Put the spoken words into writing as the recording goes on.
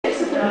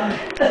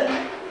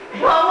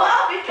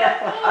Wow, be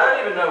careful. I don't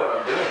even know what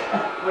I'm doing.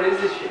 What is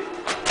this shit?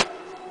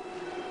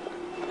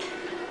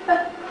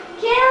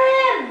 Kill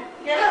him!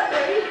 You're not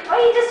ready? Oh,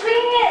 you just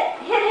swing it!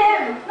 Hit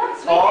him! Not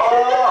swing it!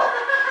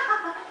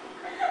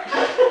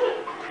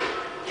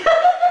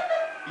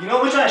 You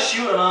know which one I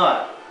shoot or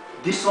not?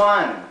 This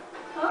one.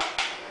 Huh?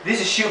 This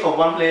is shoot for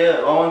one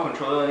player, one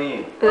controller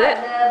only. The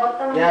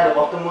bottom Yeah, the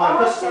bottom one.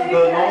 Because the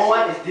normal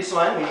one is this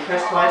one. When you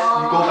press twice,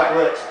 you go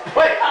backwards.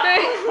 Wait!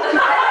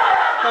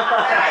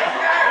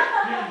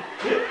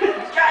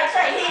 Try,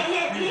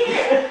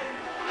 hit!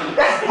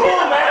 That's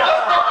cool, man!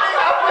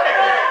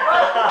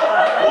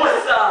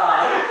 What's up?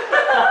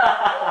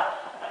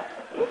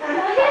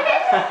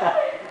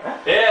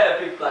 Yeah,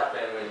 big black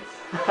man wins.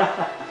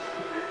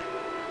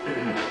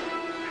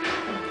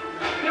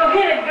 You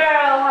hit a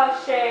girl, have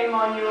shame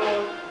on you.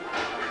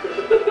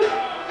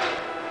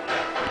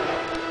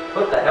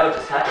 What the hell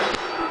just happened?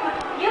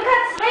 You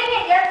can swing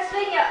it, you have to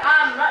swing your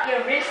arm, not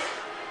your wrist.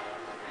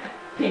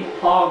 Ping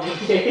pong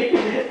game.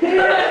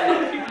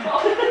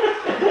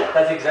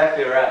 That's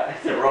exactly right.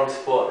 It's the wrong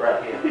sport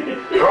right here.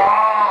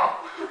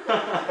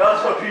 That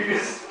was for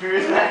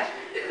previous match.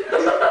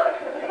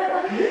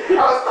 I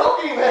was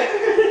talking, man.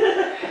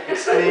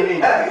 Explaining.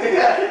 Yeah,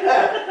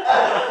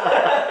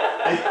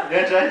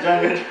 try. Try.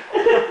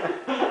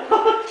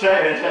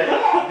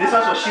 This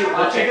one's for shield.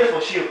 The trigger's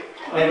for shield.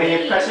 And when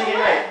you're pressing it,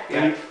 right,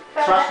 when you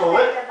thrust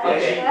forward, you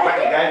actually whack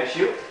the guy in the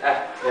shield.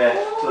 Yeah.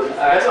 So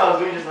that's what I was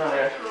doing just now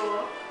there.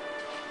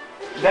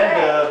 Then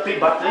the big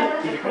button,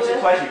 if you press it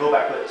twice, you go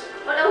backwards.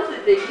 What else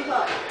did they give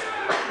out?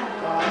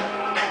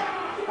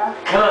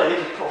 No, you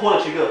hold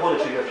the trigger.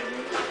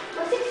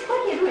 Oh, 6, what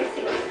do you do with 6?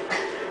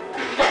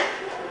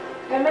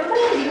 I remember it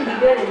being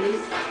bigger than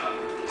this.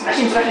 Smash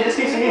him, just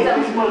keep swinging. No,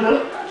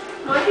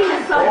 I think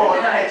it's so Oh,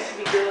 nice.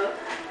 bigger.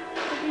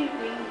 What do you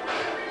think?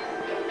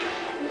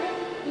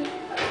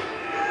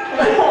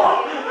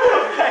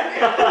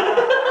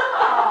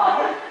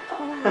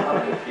 I'm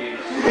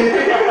confused.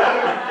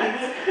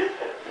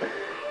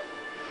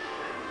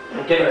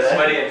 I'm getting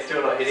sweaty and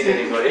still not hitting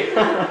anybody.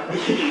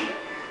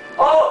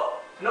 Oh!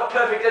 Not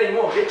perfect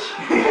anymore, bitch.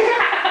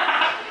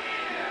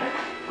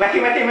 Whack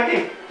him.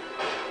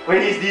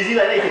 When he's dizzy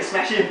like that, you can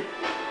smash him.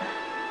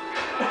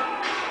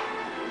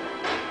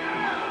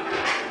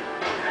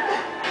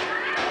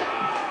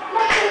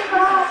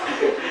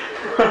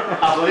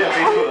 Upload it on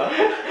Facebook,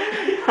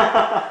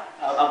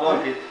 I'll upload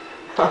on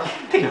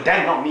Facebook. Take the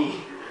damn, not me.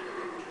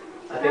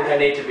 I think I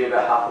need to be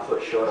about half a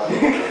foot shorter.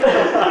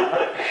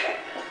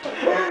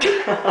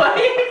 What are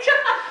you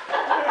trying?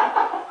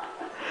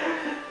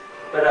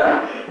 But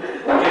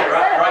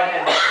right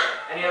hand.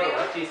 Any other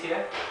lefties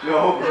here?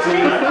 No, It's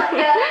not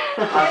here.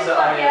 I'm so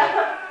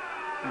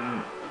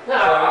No,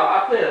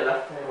 I'll play the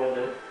left hand one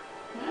then.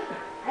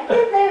 I can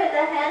play with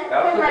the hand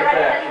because my right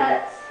hand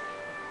hurts.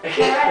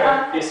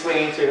 You're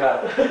swinging too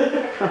hard.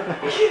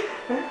 Hey,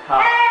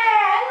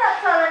 I'm not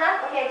tall enough.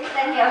 Okay, just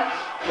stand here.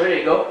 Where do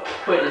you go?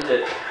 Put it in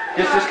the...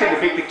 just click the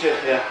big picture,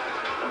 yeah.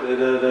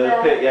 The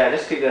plate, yeah,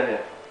 just click that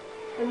here.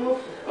 The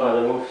move.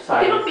 Oh, the move Can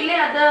side. you pilih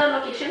other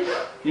locations?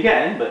 You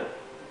can, but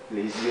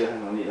lazier,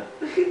 no need lah.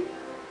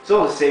 It's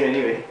all the same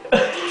anyway.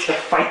 It's the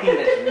fighting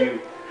that's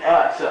new.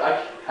 Alright, so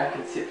I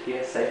can sit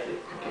here safely.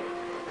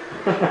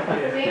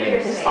 Make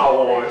your safe. Star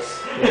Wars.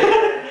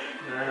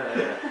 No.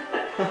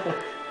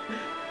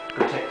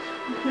 Protect.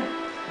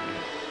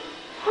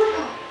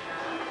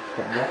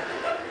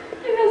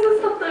 It hasn't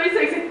stopped me so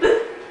excited.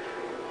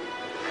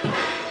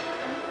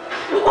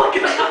 What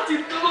can I do?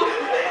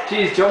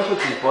 Jeez, John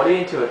puts his body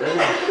into it, doesn't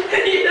he?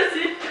 Yes,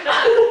 it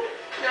does.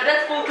 No,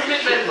 that's full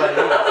commitment. My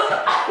nuts.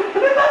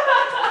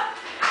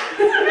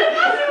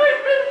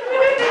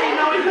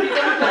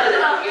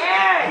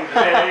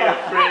 Very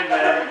afraid,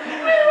 man.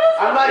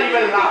 I'm not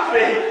even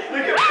laughing.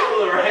 Look at all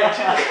the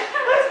reactions.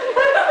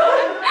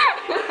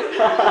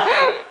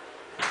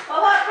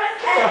 Wawa, press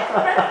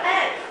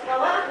X.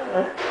 Wawa.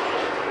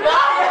 No,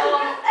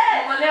 press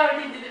X. Malia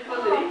already did it for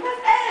me.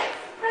 Press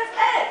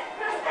X.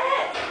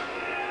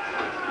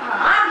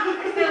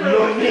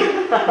 No need.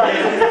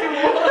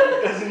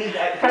 Doesn't need.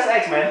 Press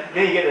X, man.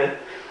 Then you get a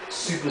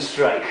super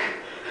strike.